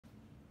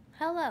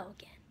hello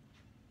again.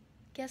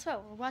 Guess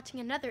what? We're watching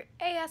another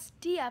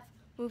asdf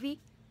movie,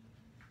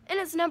 and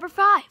it's number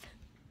 5.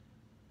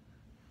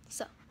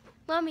 So,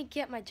 let me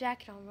get my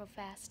jacket on real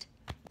fast.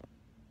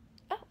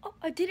 Oh,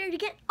 I did it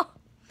again. Oh,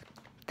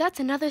 that's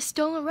another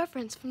stolen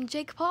reference from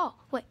Jake Paul.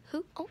 Wait,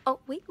 who?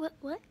 Wait,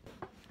 what?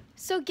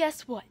 So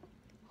guess what?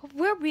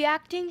 We're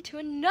reacting to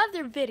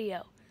another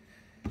video.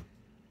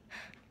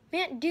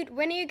 Man, dude,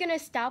 when are you gonna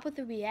stop with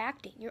the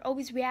reacting? You're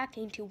always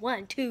reacting to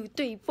 1, 2,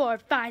 3, 4,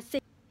 5,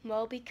 6.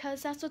 Well,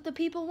 because that's what the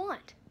people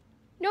want.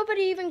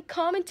 Nobody even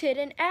commented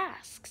and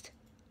asked.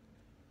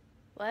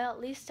 Well, at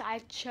least I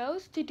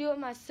chose to do it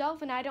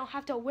myself, and I don't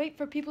have to wait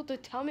for people to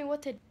tell me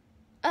what to do.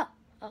 Oh,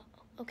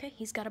 okay,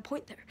 he's got a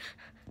point there.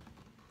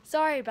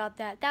 Sorry about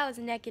that. That was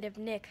Negative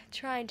Nick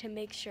trying to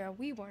make sure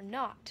we were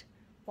not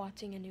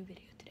watching a new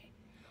video today.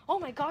 Oh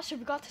my gosh, I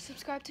forgot to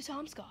subscribe to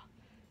TomSka's.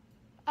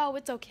 Oh,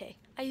 it's okay.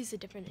 I use a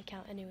different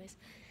account anyways.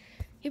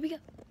 Here we go.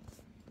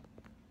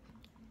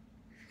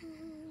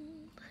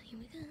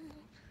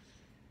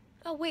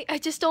 Oh wait, I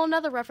just stole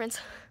another reference.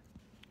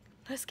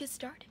 Let's get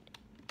started.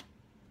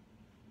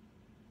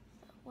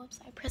 Whoops,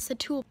 I pressed the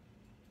tool.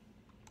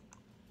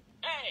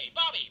 Hey,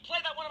 Bobby, play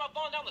that one about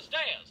falling down the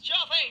stairs. Sure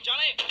thing,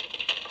 Johnny.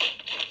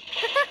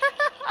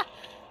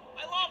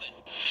 I love it.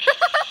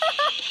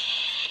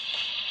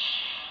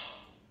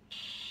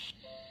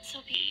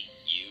 Sophie.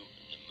 You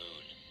and the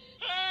moon.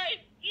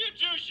 Hey, you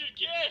two should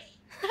kiss.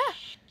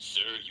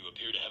 Sir, you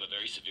appear to have a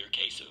very severe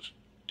case of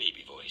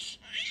baby voice.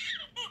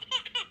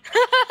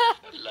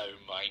 Hello,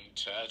 Mine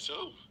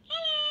Turtle.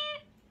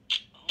 Hello.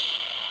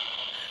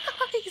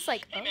 He's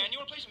like, Hey, man, you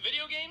want to play some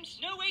video games?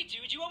 No way,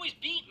 dude. You always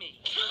beat me.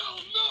 Tell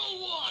no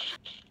one.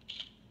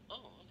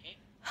 Oh, okay.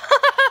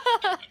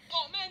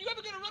 Oh, man, you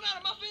ever gonna run out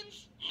of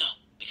muffins? No,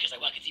 because I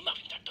work at the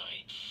muffin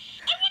factory.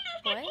 I wonder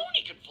if my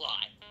pony can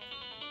fly.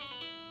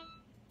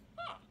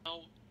 Huh.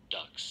 Oh,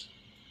 ducks.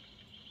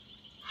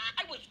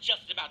 I was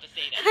just about to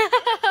say that.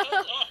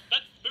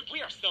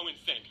 We are so in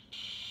sync.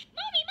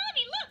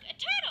 Mommy, look, a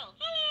turtle.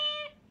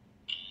 Hello.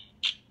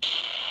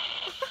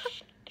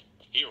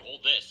 Here,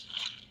 hold this.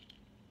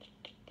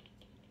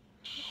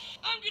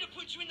 I'm gonna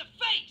put you in the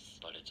face!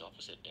 But it's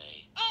opposite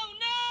day. Oh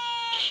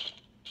no!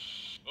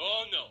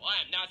 Oh no,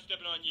 I am not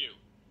stepping on you.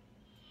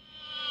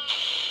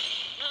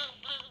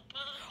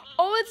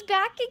 Oh, it's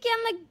back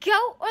again, the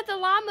goat or the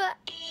llama.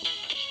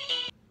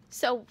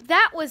 So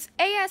that was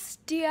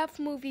asdf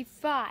movie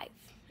 5.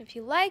 If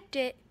you liked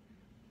it,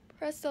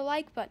 press the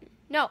like button.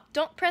 No,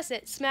 don't press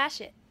it, smash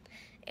it.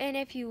 And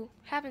if you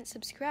haven't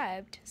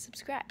subscribed,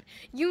 subscribe.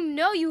 You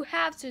know you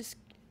have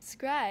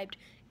subscribed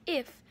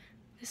if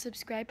the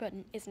subscribe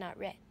button is not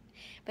red.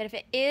 But if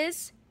it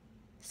is,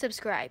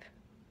 subscribe.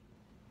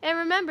 And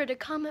remember to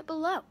comment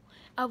below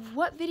of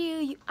what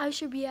video I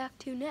should react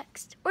to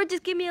next. Or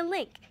just give me a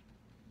link.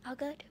 I'll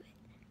go to it.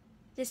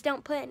 Just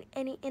don't put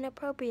any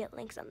inappropriate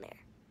links on there,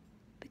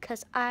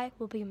 because I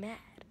will be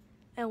mad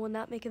and will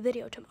not make a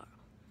video tomorrow.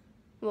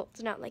 Well,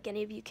 it's not like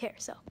any of you care,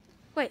 so.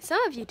 Wait,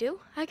 some of you do.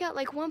 I got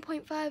like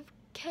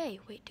 1.5K.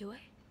 Wait, do I?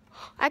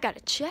 I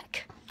gotta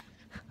check.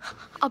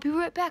 I'll be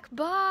right back.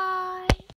 Bye.